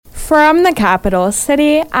From the capital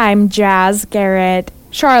city, I'm Jazz Garrett.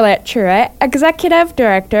 Charlotte Truitt, Executive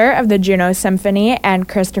Director of the Juneau Symphony, and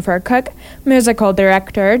Christopher Cook, Musical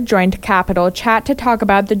Director, joined Capital Chat to talk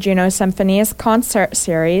about the Juneau Symphony's concert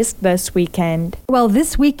series this weekend. Well,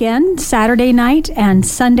 this weekend, Saturday night and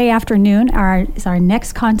Sunday afternoon, is our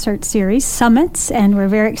next concert series, Summits, and we're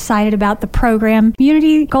very excited about the program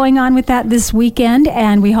community going on with that this weekend,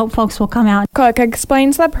 and we hope folks will come out. Cook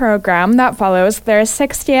explains the program that follows their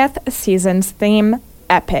 60th season's theme,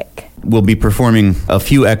 Epic. We'll be performing a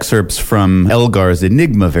few excerpts from Elgar's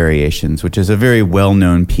Enigma Variations, which is a very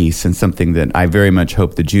well-known piece and something that I very much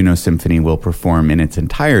hope the Juneau Symphony will perform in its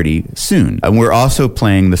entirety soon. And we're also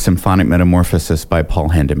playing the Symphonic Metamorphosis by Paul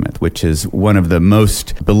Hindemith, which is one of the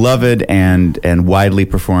most beloved and widely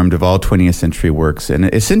performed of all 20th century works.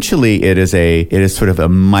 And essentially, it is sort of a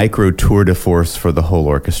micro tour de force for the whole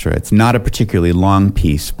orchestra. It's not a particularly long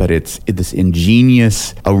piece, but it's this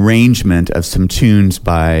ingenious arrangement of some tunes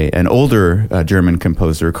by an older German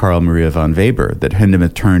composer, Carl Maria von Weber, that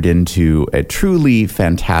Hindemith turned into a truly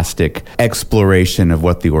fantastic exploration of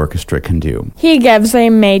what the orchestra can do. He gives a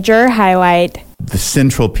major highlight. The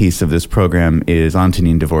central piece of this program is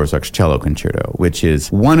Antonin Dvorak's Cello Concerto, which is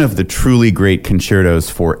one of the truly great concertos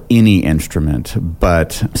for any instrument,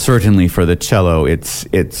 but certainly for the cello,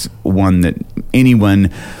 it's one that anyone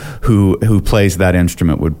who plays that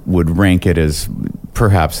instrument would rank it as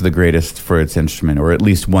perhaps the greatest for its instrument, or at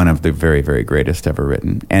least one of the very, very greatest ever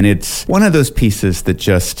written. And it's one of those pieces that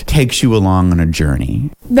just takes you along on a journey.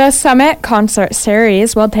 The Summit Concert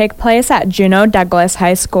Series will take place at Juneau Douglas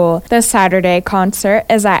High School. The Saturday concert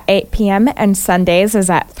is at 8 p.m. and Sundays is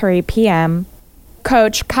at 3 p.m.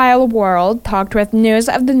 Coach Kyle Worrell talked with News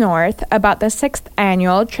of the North about the 6th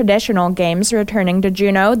annual Traditional Games returning to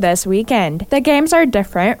Juneau this weekend. The games are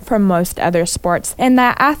different from most other sports in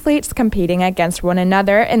that athletes competing against one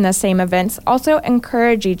another in the same events also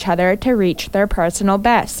encourage each other to reach their personal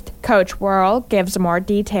best. Coach Worrell gives more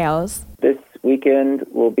details. This weekend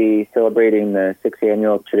we'll be celebrating the 6th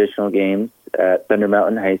annual Traditional Games at Thunder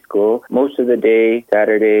Mountain High School. Most of the day,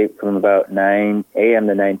 Saturday from about 9 a.m.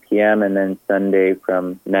 to 9 p.m. and then Sunday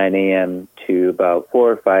from 9 a.m. to about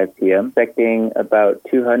 4 or 5 p.m. Expecting about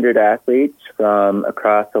 200 athletes from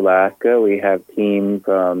across Alaska. We have teams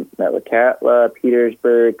from Metlakatla,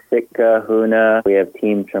 Petersburg, Sitka, Hoonah. We have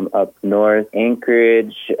teams from up north,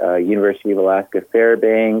 Anchorage, University of Alaska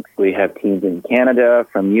Fairbanks. We have teams in Canada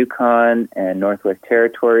from Yukon and Northwest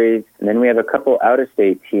Territories. And then we have a couple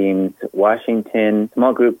out-of-state teams, Washington,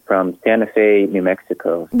 small group from Santa Fe, New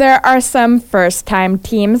Mexico. There are some first-time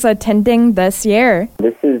teams attending this year.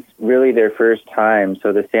 This is really their first time.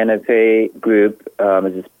 So the Santa Fe group is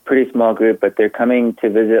a pretty small group, but they're coming to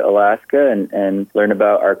visit Alaska and learn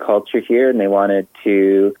about our culture here, and they wanted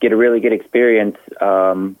to get a really good experience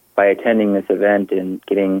by attending this event and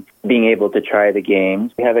being able to try the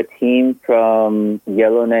games. We have a team from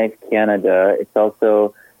Yellowknife, Canada. It's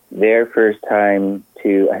also their first time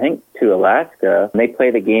to Alaska. They play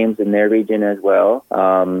the games in their region as well,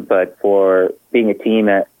 but for being a team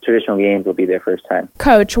at Traditional Games will be their first time.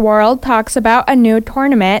 Coach Worrell talks about a new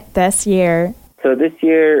tournament this year. So this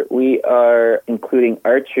year we are including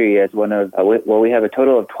archery as one of, we have a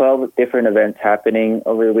total of 12 different events happening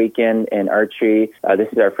over the weekend in archery.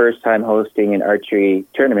 This is our first time hosting an archery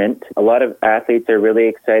tournament. A lot of athletes are really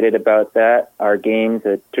excited about that. Our games,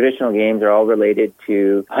 the traditional games, are all related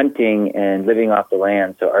to hunting and living off the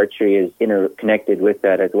land, so archery is interconnected with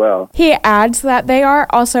that as well. He adds that they are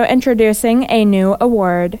also introducing a new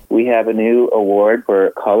award. We have a new award for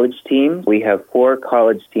college teams. We have 4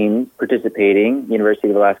 college teams participating: University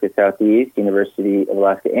of Alaska Southeast, University of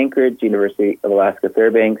Alaska Anchorage, University of Alaska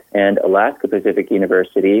Fairbanks, and Alaska Pacific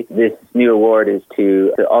University. This new award is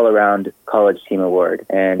the all-around college team award,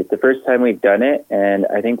 and it's the first time we've done it, and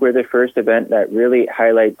I think we're the first event that really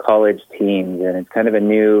highlights college teams, and it's kind of a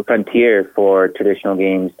new frontier for traditional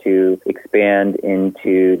games to expand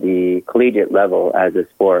into the collegiate level as a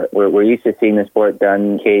sport. We're used to seeing the sport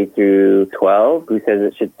done K through 12. Who says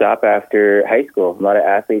it should stop after high school? A lot of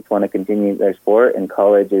athletes want to continue their sport, and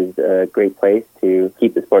college is a great place to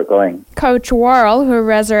keep the sport going. Coach Worrell, who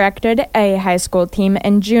resurrected a high school team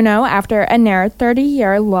in Juneau after a near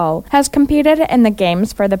 30-year lull, has competed in the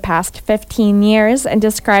games for the past 15 years and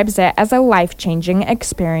describes it as a life-changing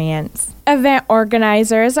experience. Event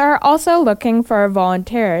organizers are also looking for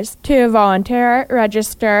volunteers. To volunteer,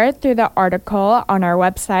 register through the article on our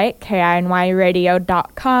website,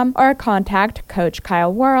 kinyradio.com, or contact Coach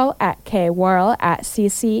Kyle Worrell at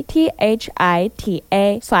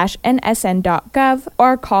kworrell@ccthita/nsn.gov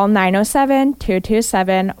or call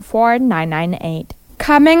 907-227-4998.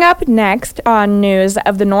 Coming up next on News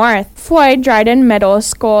of the North, Floyd Dryden Middle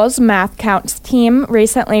School's Mathcounts team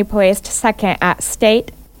recently placed second at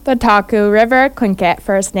state. The Taku River, Tlingit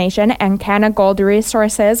First Nation, and Canagold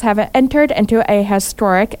resources have entered into a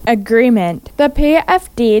historic agreement. The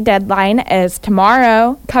PFD deadline is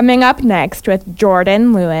tomorrow. Coming up next with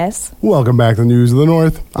Jordan Lewis. Welcome back to News of the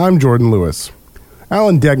North. I'm Jordan Lewis.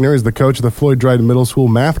 Alan Degner is the coach of the Floyd Dryden Middle School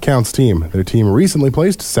Mathcounts team. Their team recently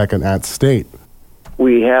placed second at state.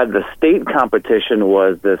 We had the state competition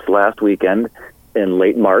was this last weekend in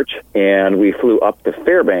late March, and we flew up to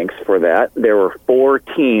Fairbanks for that. There were 4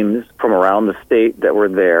 teams from around the state that were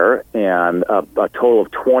there, and a total of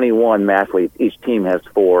 21 mathletes. Each team has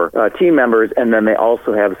 4 team members, and then they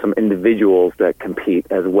also have some individuals that compete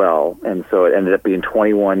as well. And so it ended up being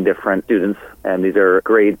 21 different students, and these are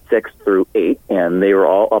grades 6 through 8, and they were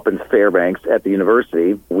all up in Fairbanks at the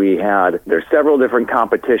university. There's several different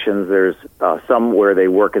competitions. There's some where they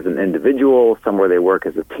work as an individual, some where they work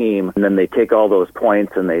as a team, and then they take all those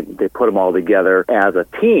points and they put them all together as a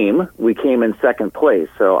team. We came in second place.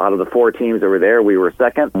 So out of the 4 teams that were there, we were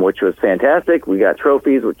second, which was fantastic. We got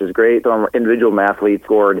trophies, which is great. Some individual mathletes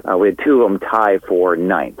scored. We had 2 of them tie for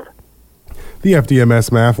 9th. The FDMS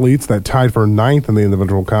mathletes that tied for 9th in the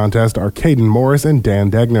individual contest are Caden Morris and Dan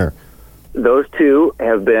Degner. Those 2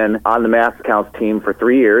 have been on the Mathcounts team for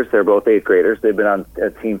 3 years. They're both 8th graders. They've been on a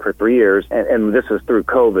team for 3 years, and this was through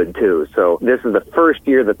COVID, too. So this is the first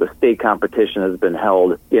year that the state competition has been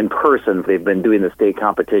held in person. They've been doing the state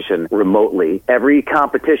competition remotely. Every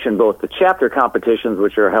competition, both the chapter competitions,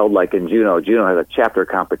 which are held like in Juneau has a chapter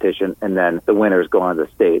competition, and then the winners go on to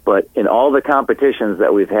state. But in all the competitions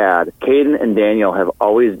that we've had, Caden and Daniel have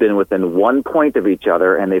always been within 1 point of each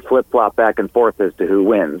other, and they flip-flop back and forth as to who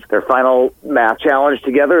wins. Their final math challenge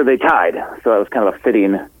together, they tied. So that was kind of a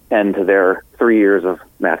fitting end to their 3 years of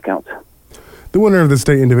Mathcounts. The winner of the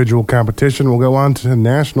state individual competition will go on to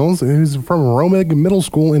nationals, who's from Romig Middle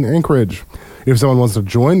School in Anchorage. If someone wants to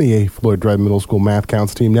join the Floyd Dryden Middle School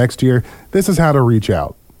Mathcounts team next year, this is how to reach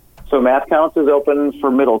out. So Mathcounts is open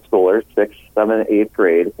for middle schoolers, 6th, 7th, 8th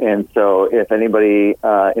grade. And so if anybody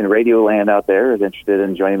in radio land out there is interested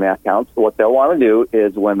in joining Mathcounts, what they'll want to do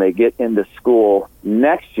is when they get into school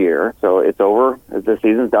next year, so it's over, the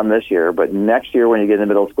season's done this year, but next year when you get into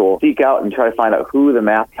middle school, seek out and try to find out who the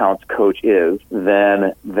Mathcounts coach is.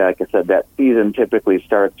 Then, like I said, that season typically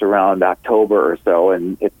starts around October or so,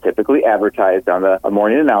 and it's typically advertised on the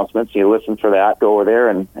morning announcements. You listen for that, go over there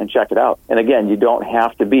and check it out. And again, you don't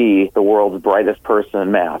have to be the world's brightest person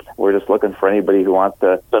in math. We're just looking for anybody who wants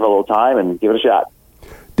to spend a little time and give it a shot.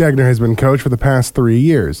 Degner has been coach for the past 3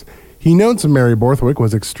 years. He notes Mary Borthwick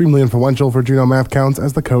was extremely influential for Juneau Mathcounts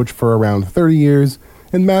as the coach for around 30 years,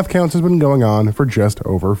 and Mathcounts has been going on for just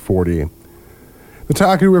over 40. The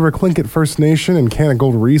Taku River Tlingit First Nation and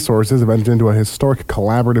Canagold resources have entered into a historic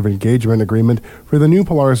collaborative engagement agreement for the new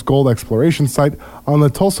Polaris gold exploration site on the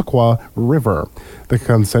Tulsequah River. The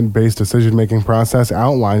consent-based decision-making process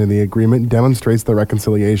outlined in the agreement demonstrates that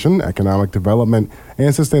reconciliation, economic development,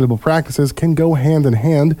 and sustainable practices can go hand in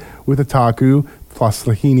hand with the Taku plus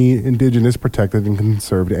Lahini indigenous protected and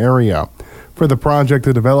conserved area. For the project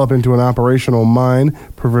to develop into an operational mine,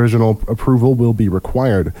 provisional approval will be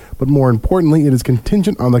required. But more importantly, it is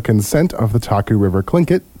contingent on the consent of the Taku River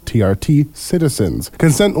Tlingit, TRT, citizens.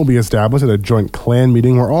 Consent will be established at a joint clan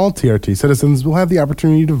meeting where all TRT citizens will have the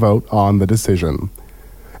opportunity to vote on the decision.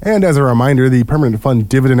 And as a reminder, the Permanent Fund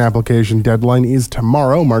dividend application deadline is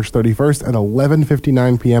tomorrow, March 31st at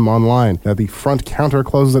 11:59 p.m. online. Now, the front counter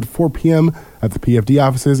closes at 4 p.m. at the PFD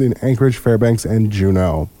offices in Anchorage, Fairbanks, and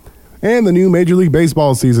Juneau. And the new Major League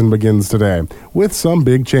Baseball season begins today, with some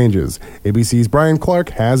big changes. ABC's Brian Clark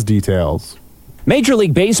has details. Major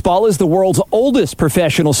League Baseball is the world's oldest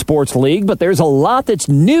professional sports league, but there's a lot that's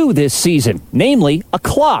new this season, namely a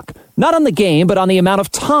clock. Not on the game, but on the amount of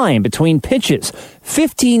time between pitches.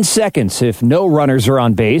 15 seconds if no runners are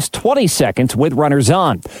on base, 20 seconds with runners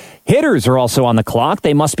on. Hitters are also on the clock.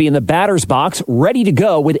 They must be in the batter's box, ready to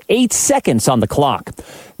go with 8 seconds on the clock.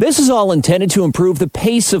 This is all intended to improve the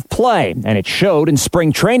pace of play, and it showed in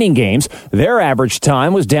spring training games. Their average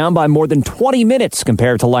time was down by more than 20 minutes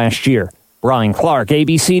compared to last year. Brian Clark,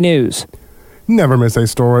 ABC News. Never miss a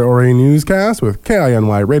story or a newscast with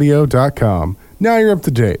KINYradio.com. Now you're up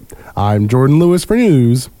to date. I'm Jordan Lewis for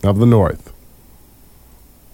News of the North.